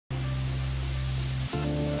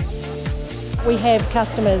We have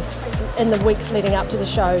customers in the weeks leading up to the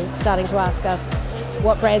show starting to ask us,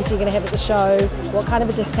 what brands are you going to have at the show? What kind of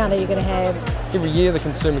a discount are you going to have? Every year the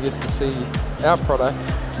consumer gets to see our product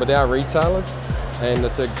with our retailers, and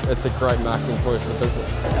it's a great marketing ploy for the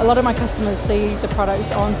business. A lot of my customers see the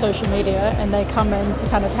products on social media and they come in to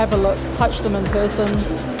kind of have a look, touch them in person,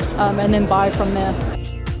 and then buy from there.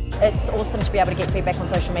 It's awesome to be able to get feedback on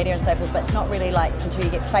social media and so forth, but it's not really like until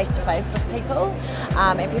you get face to face with people,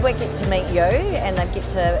 and people get to meet you, and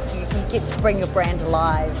you get to bring your brand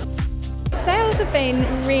alive. Sales have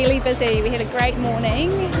been really busy. We had a great morning.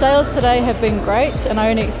 Sales today have been great and I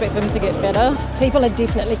only expect them to get better. People are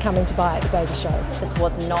definitely coming to buy at the baby show. This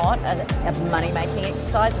was not a money-making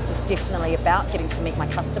exercise. This was definitely about getting to meet my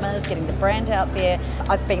customers, getting the brand out there.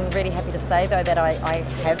 I've been really happy to say though that I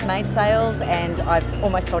have made sales and I've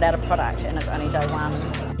almost sold out a product, and it's only day one.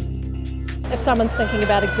 If someone's thinking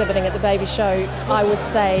about exhibiting at the baby show, I would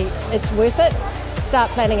say it's worth it.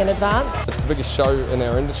 Start planning in advance. It's the biggest show in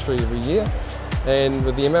our industry every year, and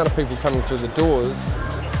with the amount of people coming through the doors,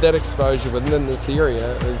 that exposure within this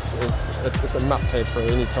area is a must-have for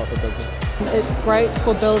any type of business. It's great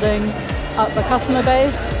for building up a customer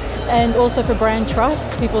base and also for brand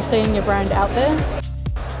trust, people seeing your brand out there.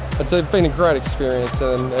 It's been a great experience,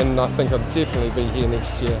 and I think I'll definitely be here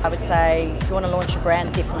next year. I would say if you want to launch a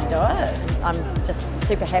brand, definitely do it. I'm just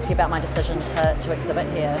super happy about my decision to exhibit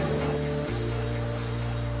here.